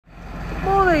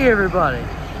morning, everybody.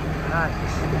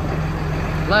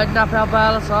 Right, loading up our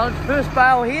bale of silage. First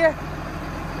bale here,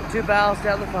 and 2 bales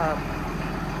down the farm.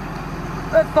 A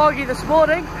bit foggy this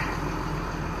morning,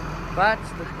 but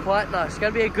it's looking quite nice. It's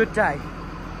going to be a good day.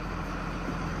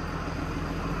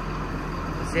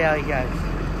 Let's see how he goes.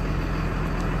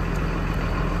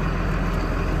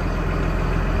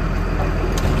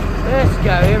 Let's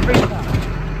go every time.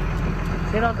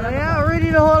 Head on down. Yeah,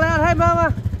 ready to haul out. Hey,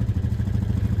 mama.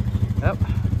 Yep.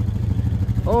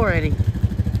 All ready.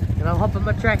 And I'll hop in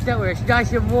my tractor where it's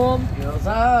nice and warm. Girls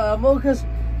are milkers.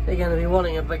 They're going to be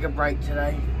wanting a bigger break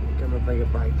today. Give them a bigger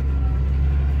break.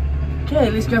 Okay,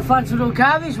 let's go find some little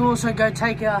calves. We'll also go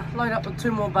take a load up with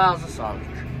 2 more bales of silage.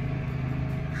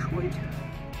 Sweet.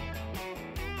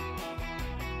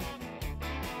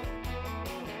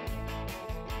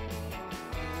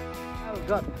 We've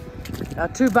got our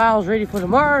 2 bales ready for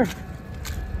tomorrow,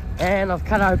 and I've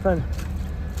cut open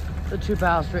the 2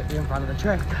 bales directly in front of the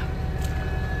tractor.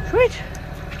 Sweet.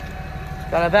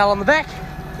 Got a bale on the back.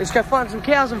 Let's go find some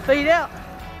cows and feed out.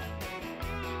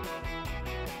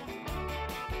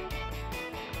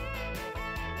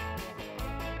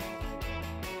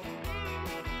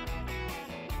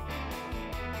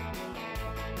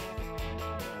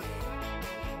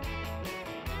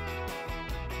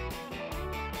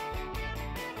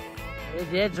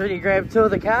 Dad's already grabbed 2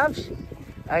 of the calves.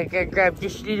 I grabbed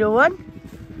this little one,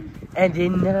 and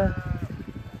then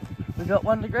we got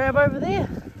one to grab over there.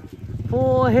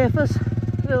 4 heifers,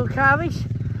 little calves,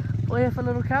 4 heifer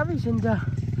little calves, and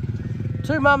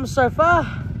 2 mums so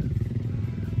far.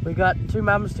 We got 2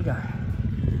 mums to go.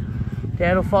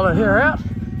 Dad will follow her out,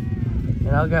 and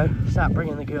I'll go start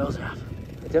bringing the girls out.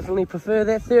 I definitely prefer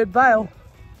that 3rd bale.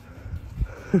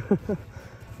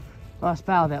 Nice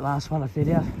bale, that last one I fed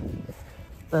out.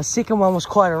 The 2nd one was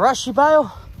quite a rushy bale.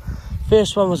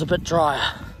 1st one was a bit drier.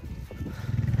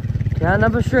 Cow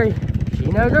number 3. She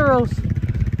knows the rules.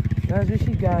 She knows where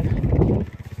she's going.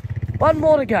 1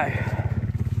 more to go. I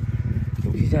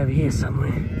think she's over here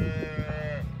somewhere.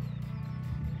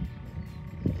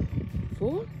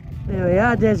 4. There we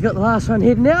are. Dad's got the last one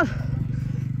heading out.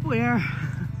 Where?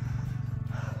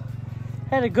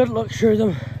 Had a good look through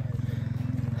them.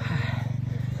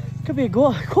 Could be a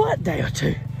quiet day or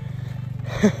 2.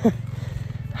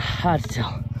 Hard to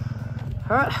tell.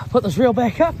 Alright, put this reel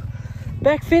back up,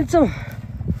 back fence them,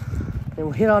 then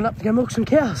we'll head on up to go milk some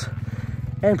cows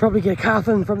and probably get a calf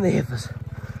in from the heifers.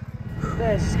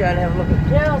 Let's just go and have a look at the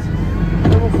cows,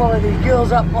 then we'll follow these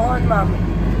girls up behind mum.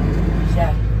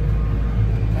 So,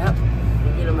 yep,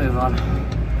 we'll get a move on.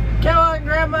 Cow on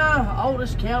grandma,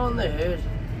 oldest cow in the herd.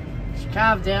 She's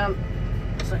calved down,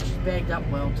 looks like she's bagged up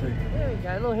well too. There we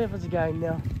go, little heifers are going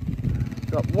now.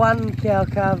 Got 1 cow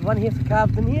calved, 1 heifer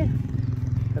calved in here.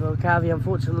 A little calvie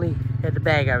unfortunately had the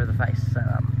bag over the face, so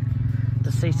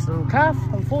deceased little calf,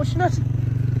 unfortunate.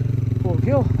 Poor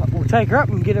girl, but we'll take her up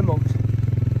and get her milked.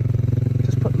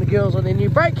 Just putting the girls on their new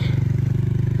break.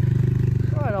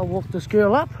 Alright, I'll walk this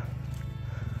girl up,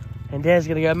 and Dad's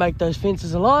gonna go make those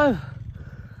fences alive,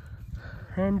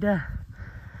 and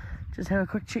just have a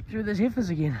quick check through those heifers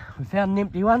again. We found an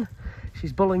empty one.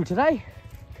 She's bulling today.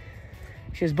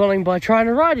 She's bullying by trying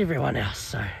to ride everyone else,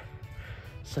 so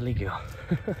silly girl.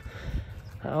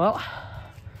 Oh well,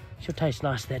 she'll taste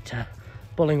nice, that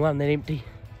bullying one, that empty.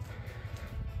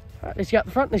 Alright, let's go up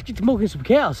the front, let's get to milking some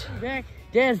cows. Back,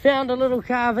 Dad found a little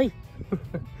calvie.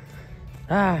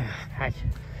 Right,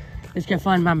 let's go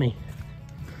find Mummy.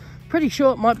 Pretty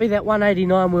sure it might be that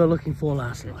 189 we were looking for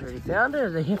last night. Already found her,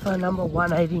 the heifer number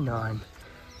 189.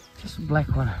 Just a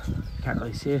black one, can't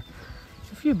really see her.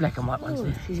 A few black and white ones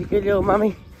there. She's a good little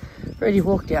mummy. Already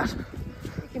walked out.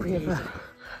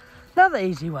 Another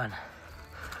easy one.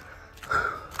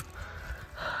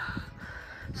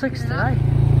 6 today.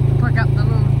 We'll pick up the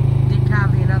little dead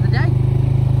calvie another day.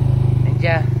 And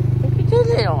look at this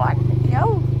little one.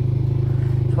 Yo.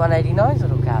 It's 189's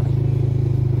little calvie.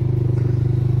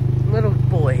 Little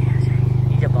boy.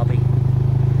 He's a bobby.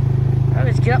 Right,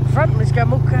 let's get up the front and let's go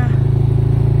milk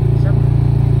some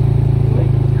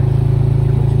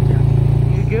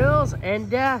girls,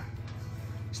 and as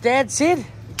Dad said,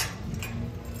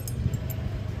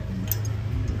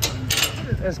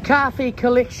 it's calfie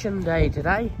collection day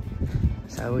today,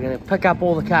 so we're going to pick up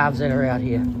all the calves that are out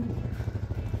here.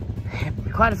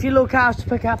 Quite a few little calves to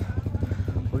pick up.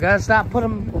 We're going to start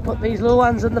we'll put these little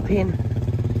ones in the pen.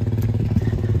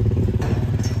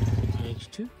 Tags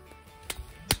 2.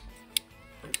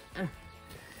 Got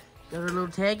a little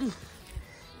taggy.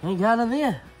 Ain't got her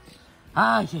there.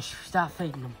 Ah, yes, start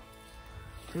feeding them.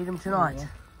 Feed them tonight. Yeah.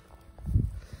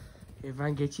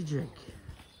 Everyone get your drink.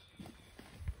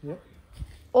 Yep.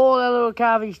 all our little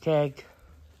calves tagged.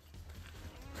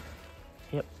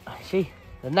 Yep, see,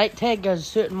 the Nate tag goes a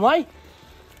certain way.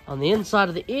 On the inside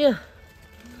of the ear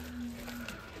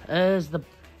is the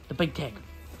big tag.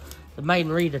 The main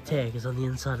reader tag is on the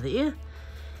inside of the ear.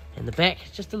 And the back,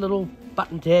 just a little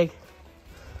button tag.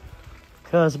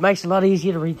 Because it makes it a lot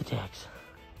easier to read the tags.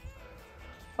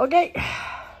 Okay,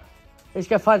 let's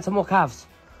go find some more calves.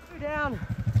 2 down,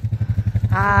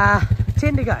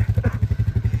 10 to go.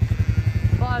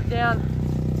 5 down,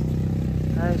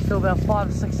 still about 5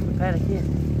 or 6 in the paddock here.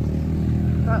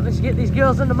 Right, let's get these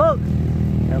girls in the milk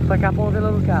and pick up all their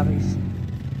little calves.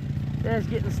 Dad's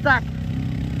getting stuck.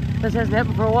 This hasn't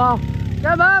happened for a while.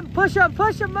 Go, Mum, push him,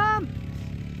 Mum.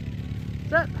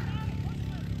 That's it.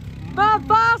 Mum,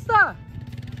 faster.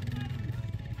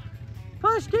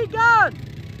 Push, keep going.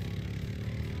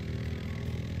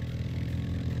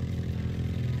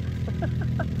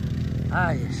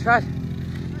 Ah, yes, right.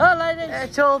 Oh, ladies,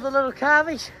 that's all the little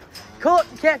calves. Caught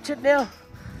and captured now.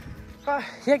 Right,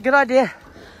 yeah, good idea.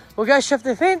 We'll go shift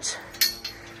the fence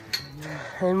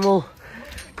and we'll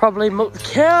probably milk the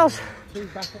cows. 2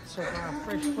 buckets of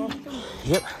fresh frosting.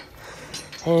 Yep.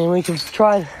 And we can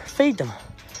try and feed them.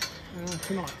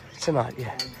 Tonight. Tonight,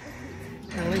 yeah.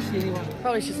 Unless anyone...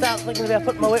 Probably should start thinking about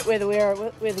putting my wet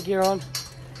weather gear on.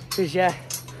 Because, yeah,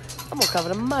 I'm all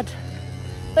covered in mud.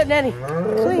 But Nanny,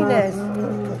 clean as.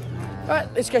 Right,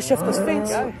 let's go shift this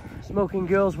fence. These milking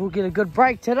girls will get a good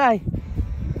break today.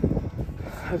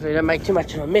 Hopefully don't make too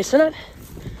much of a mess in it.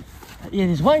 But yeah,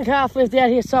 there's 1 calf left out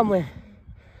here somewhere.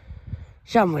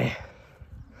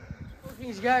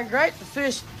 Milking's going great. The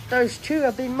first, those 2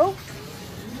 have been milked.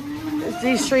 There's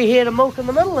these 3 here to milk in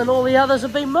the middle and all the others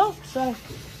have been milked, so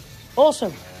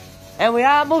awesome. And we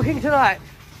are milking tonight.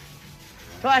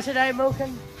 Twice a day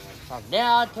milking, from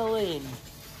now till the end.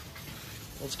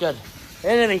 It's good.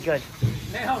 It'll be good.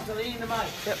 Now to the end of May.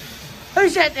 Yep.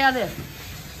 Who's that down there?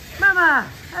 Mama!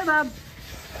 Hey, Mum.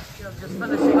 I'm just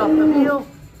finishing off the meal.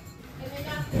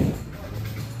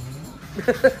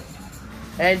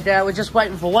 And we're just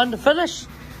waiting for one to finish.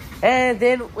 And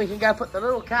then we can go put the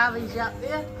little calves out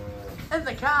there in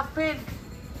the calf pen.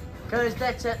 Because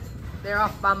that's it. They're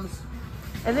off mums.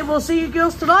 And then we'll see you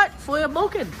girls tonight for your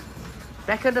milking.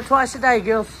 Back into twice a day,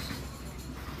 girls.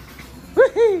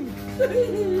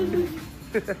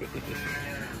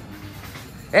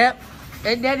 Yep.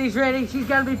 And Daddy's ready. She's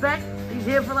going to be back. He's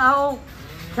here for the whole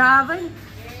calving.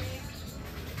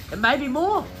 And maybe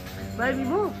more. Maybe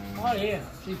more. Oh yeah,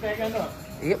 she's back into it.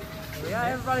 Yep. Yeah,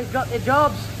 everybody's got their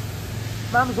jobs.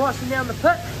 Mum's washing down the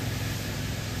pit.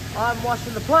 I'm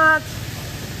washing the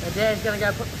plants. And Dad's going to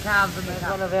go put the calves in the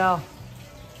cup. One of our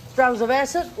drums of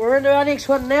acid. We're into our next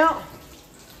one now.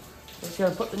 Just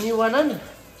going to put the new one in.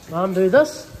 Mum, do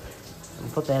this.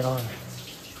 And put that on.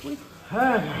 Sweet.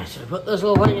 Okay, so put this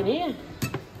little thing in here.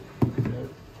 And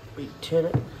we turn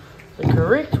it the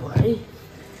correct way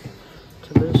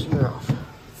to loosen her off.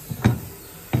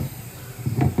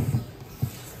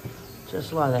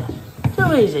 Just like that.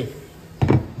 Too easy.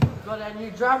 Got our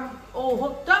new drum all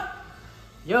hooked up.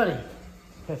 Yoddy.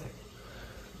 Perfect.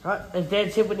 Right, as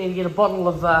Dad said, we need to get a bottle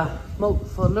of milk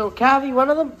for a little calvie, one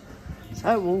of them.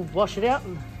 So we'll wash it out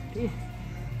and yeah,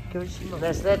 give it some.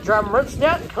 That's that drum rinsed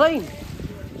out and clean.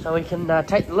 So we can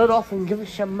take the lid off and give it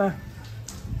some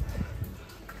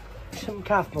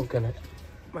calf milk in it.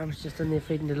 Mum's just in there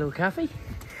feeding the little calfie.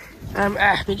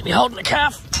 Need to be holding the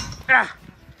calf.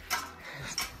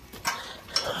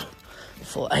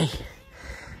 For a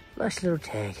nice little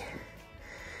tag.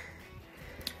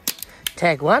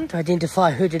 Tag 1 to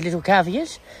identify who the little calfie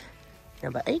is.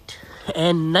 Number 8.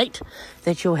 And Nate,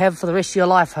 that you'll have for the rest of your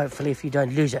life, hopefully, if you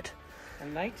don't lose it.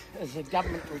 And Nate is a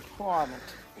government requirement.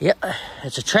 Yep,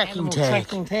 it's a tracking Animal tag.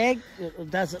 Tracking tag.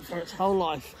 It does it for its whole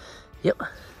life. Yep.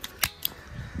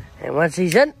 And once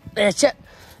he's in, that's it.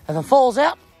 If it falls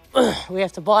out, we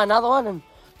have to buy another one and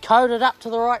code it up to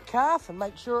the right calf and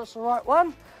make sure it's the right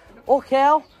one. Or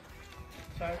cow.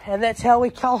 And that's how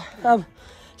we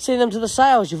send them to the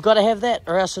sales. You've got to have that,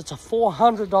 or else it's a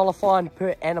 $400 fine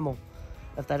per animal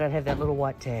if they don't have that little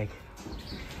white tag.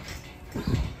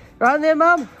 Right in there,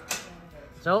 Mum?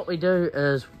 So what we do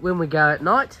is when we go at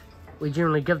night, we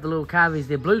generally give the little calves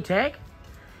their blue tag,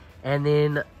 and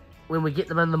then when we get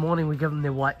them in the morning, we give them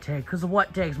their white tag, because the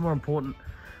white tag's more important.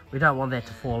 We don't want that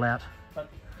to fall out.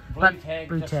 But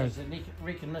blue tag is a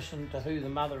recognition to who the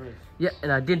mother is. Yeah,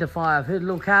 and identify of who the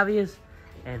little calvie is,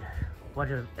 and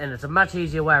it's a much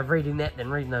easier way of reading that than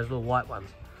reading those little white ones.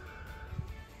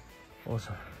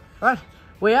 Awesome. Right,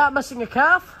 we are missing a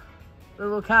calf. The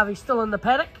little calvie's still in the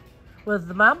paddock with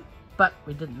the mum, but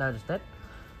we didn't notice that.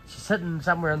 She's sitting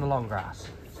somewhere in the long grass.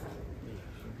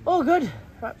 All good.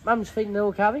 Right, Mum's feeding the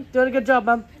little calvie. Doing a good job,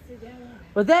 Mum.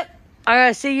 With that, I'm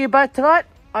going to see you both tonight.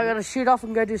 I'm going to shoot off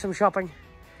and go do some shopping.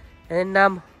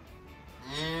 And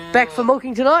back for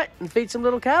milking tonight and feed some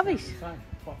little calvies.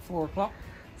 What, 4 o'clock?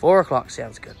 4 o'clock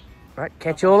sounds good. Right,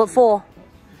 catch you all at 4.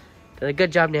 Did a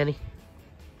good job, Nanny.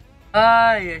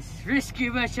 Ah, yes,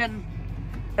 rescue mission.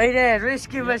 Hey, Dad,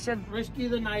 rescue mission. Rescue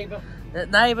the neighbour.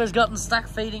 That neighbour's gotten stuck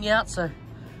feeding out, so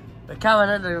we're coming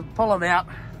in to pull him out.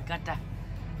 We got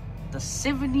the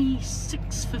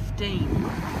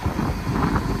 7615.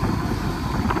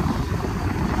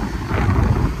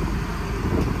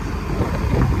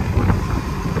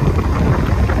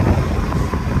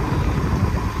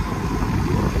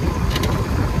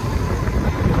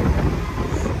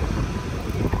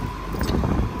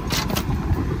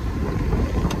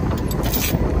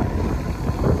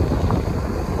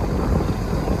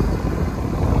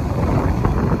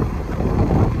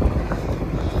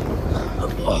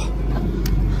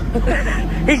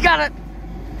 He's got it.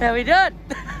 How we doing? A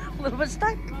little bit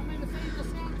stuck.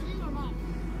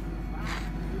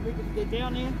 We can get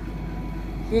down there.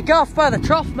 You go off by the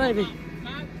trough, maybe.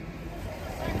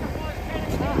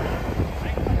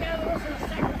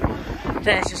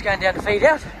 Dad's just going down to feed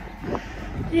out.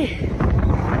 Yeah.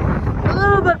 A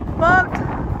little bit bugged.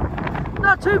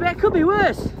 Not too bad, could be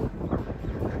worse.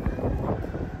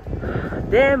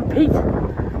 Damn peat.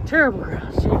 Terrible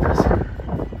grass, jeepers.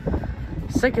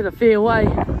 Sinking a fair way.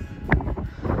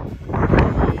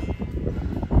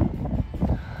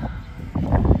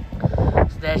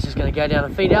 So Dad's just going to go down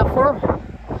and feed out for him.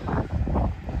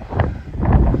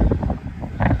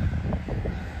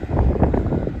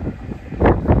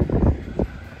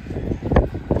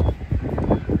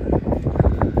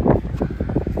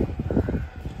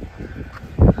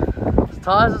 His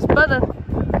tyres are spinning.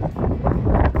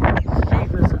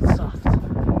 Jeepers, it's soft.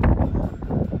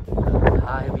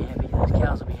 Ah, he'll be happy. Those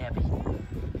cows will be happy.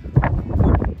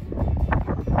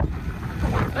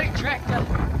 Big tractor,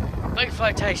 big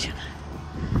flotation.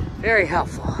 Very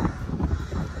helpful.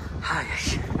 Ah,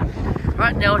 yes.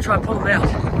 Right, now we'll try and pull him out.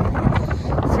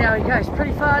 See how he goes.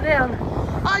 Pretty far down.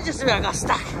 I just about got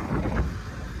stuck.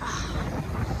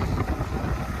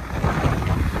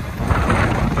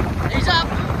 He's up.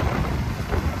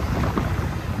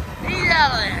 He's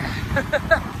out of there.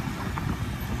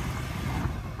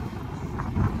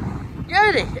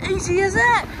 Beauty, easy as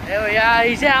that. There we are,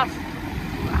 he's out.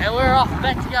 And we're off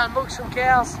back to go and milk some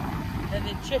cows and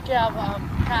then check our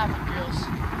calving girls.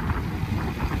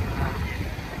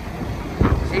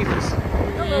 Jeepers.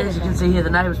 As you can see here, the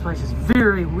neighbour's place is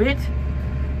very wet.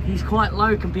 He's quite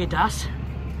low compared to us.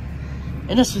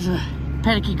 And this was a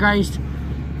paddock he grazed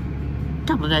a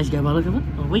couple of days ago by the look of it,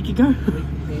 a week ago.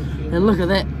 And look at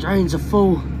that, drains are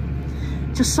full.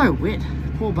 Just so wet,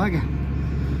 poor bugger.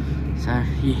 So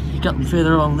yeah, he got them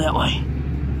further along that way.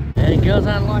 And girls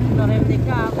aren't liking not having their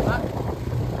calves, but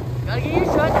gotta get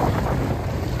used to it.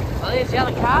 Well, there's the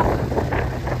other calf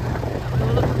that we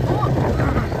were looking for.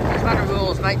 There's one of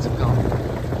Will's mates have gone.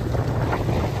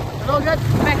 But all good,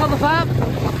 back on the farm.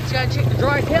 Let's go and check the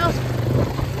dry cows.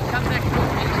 Come back and look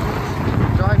at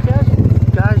these dry cows.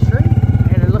 Go through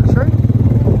and then look through.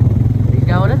 He's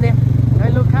going in there. No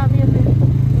little calfie in there.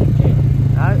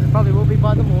 No, it probably will be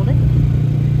by the morning.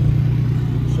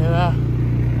 So,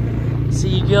 see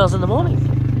you girls in the morning.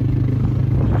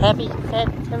 Happy, fat,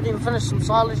 haven't even finished some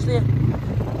silage there.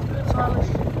 Good silage.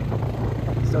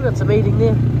 Still got some eating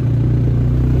there.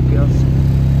 Good girls.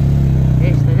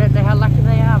 Yes, they don't know how lucky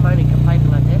they are moaning,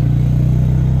 complaining like that.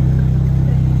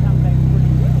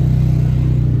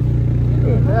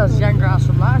 Yeah, that was young grass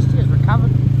from last year, it's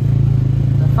recovered.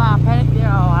 The far paddock there,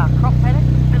 our crop paddock,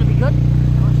 it'll be good.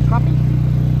 Nice croppy.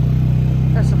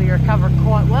 This will be recovered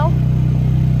quite well.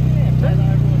 Over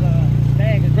with a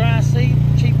bag of grass seed,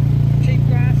 cheap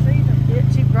grass seed. Yeah,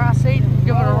 cheap grass seed, and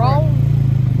give it a roll.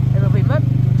 It'll be mint.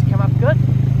 It's come up good.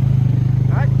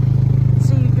 Alright,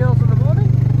 see you girls in the morning.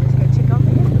 Let's go check on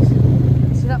the heifers.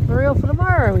 Set up the reel for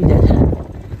tomorrow we did.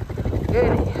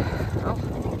 Goody. Well,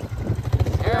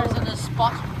 Sarah's in this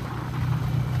spot.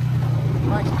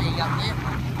 Nice being up there.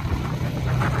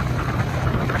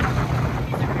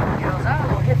 Girls are,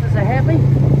 well, heifers are happy.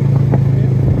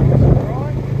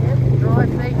 Dry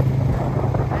feed,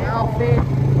 they all fed,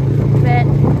 fat.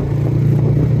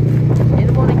 In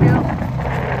the morning, girls.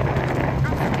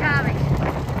 Drop some calves.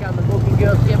 Come the milking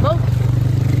girls get milk.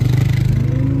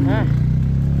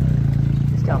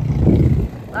 Let's go.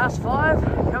 Last 5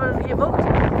 coming in to get milked,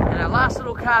 and our last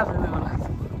little calf we were looking for.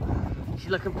 She's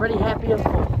looking pretty happy and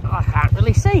full. Oh, I can't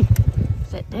really see.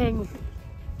 It's that dang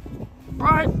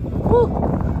bright. Woo.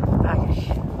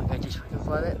 Okay, just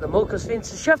like that. The milker's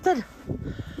fence is shifted.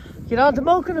 get on to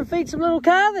milking and feed some little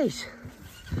calves.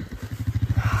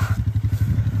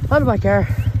 Under my car.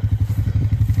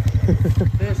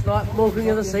 First night milking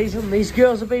of the season. These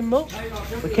girls have been milked.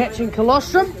 We're catching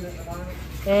colostrum.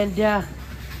 And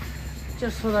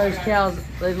just for those cows,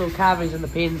 these little calves in the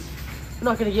pens. We're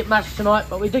not going to get much tonight,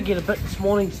 but we did get a bit this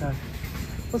morning, so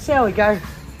we'll see how we go.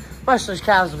 Most of those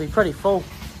calves will be pretty full.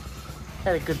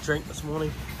 Had a good drink this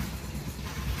morning.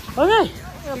 Okay,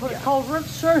 I'll put a cold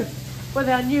rinse through with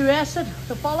our new acid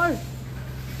to follow.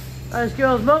 Those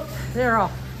girls milked, they're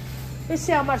off. Let's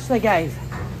see how much they gave.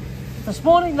 This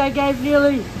morning they gave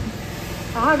nearly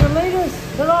 100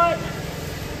 litres. Tonight,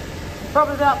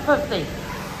 probably about 50.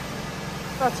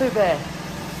 Not too bad.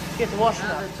 Get to wash it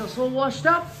up. It's all washed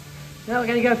up. Now we're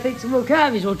going to go feed some little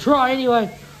calves, or try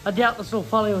anyway. I doubt this little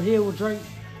fellow here will drink,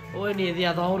 or any of the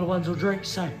other older ones will drink,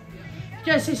 so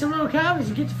go see some little calves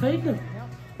and get to feed them.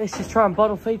 Let's just try and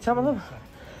bottle feed some of them.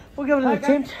 We'll give it an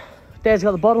attempt. Dad's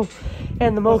got the bottle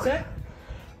and the milk.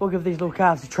 We'll give these little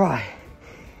calves a try.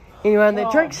 Anyone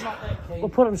that drinks, we'll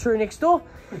put them through next door.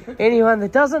 Anyone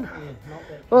that doesn't,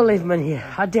 we'll leave them in here.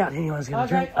 I doubt anyone's going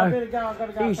to drink. I better go. I've got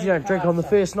to go. They usually don't drink on the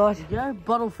first night. Go,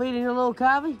 bottle feeding a little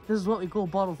calvie. This is what we call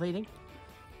bottle feeding.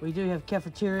 We do have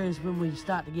cafeterias when we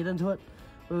start to get into it,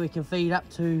 where we can feed up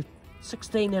to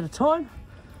 16 at a time.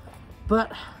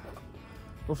 But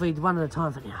we'll feed one at a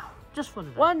time for now. Just for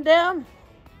today. One down.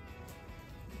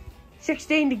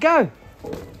 16 to go.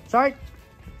 Sorry.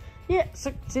 Yeah,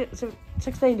 16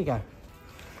 to go.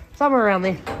 Somewhere around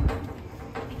there.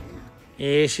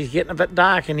 Yeah, she's getting a bit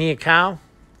dark in here, Carl.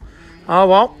 Oh,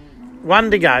 well,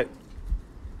 1 to go.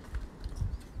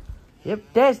 Yep,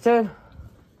 Dad's turn.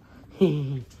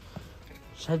 She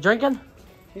drinking?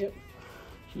 Yep.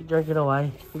 She's drinking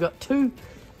away. We've got 2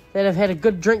 that have had a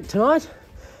good drink tonight,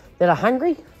 that are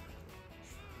hungry.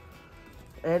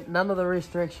 And none of the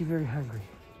rest are actually very hungry.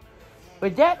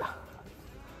 With that,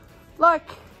 like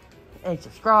and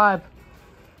subscribe,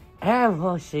 and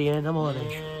we'll see you in the morning.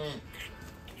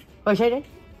 What you say, Dad?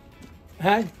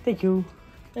 Hey, Thank you.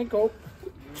 thank you.